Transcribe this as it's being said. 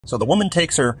So the woman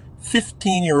takes her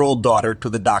 15-year-old daughter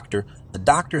to the doctor. The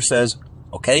doctor says,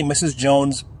 "Okay, Mrs.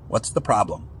 Jones, what's the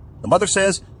problem?" The mother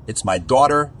says, "It's my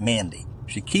daughter, Mandy.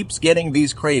 She keeps getting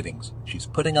these cravings. She's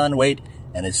putting on weight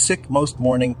and is sick most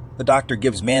morning." The doctor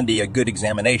gives Mandy a good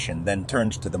examination, then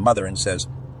turns to the mother and says,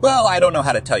 "Well, I don't know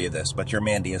how to tell you this, but your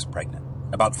Mandy is pregnant.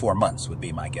 About 4 months would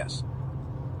be my guess."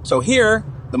 So here,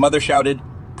 the mother shouted,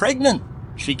 "Pregnant?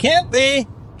 She can't be.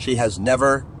 She has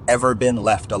never, ever been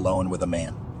left alone with a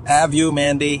man. Have you,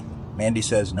 Mandy?" Mandy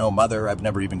says, "No, mother, I've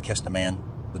never even kissed a man."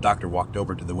 The doctor walked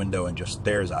over to the window and just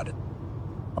stares at it.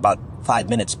 About 5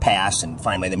 minutes pass, and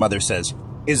finally the mother says,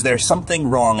 "Is there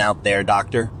something wrong out there,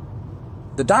 doctor?"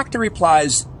 The doctor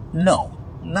replies, "No,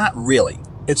 not really.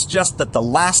 It's just that the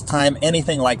last time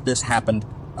anything like this happened,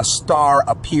 a star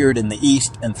appeared in the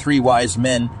east and 3 wise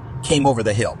men came over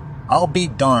the hill. I'll be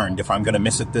darned if I'm going to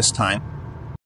miss it this time."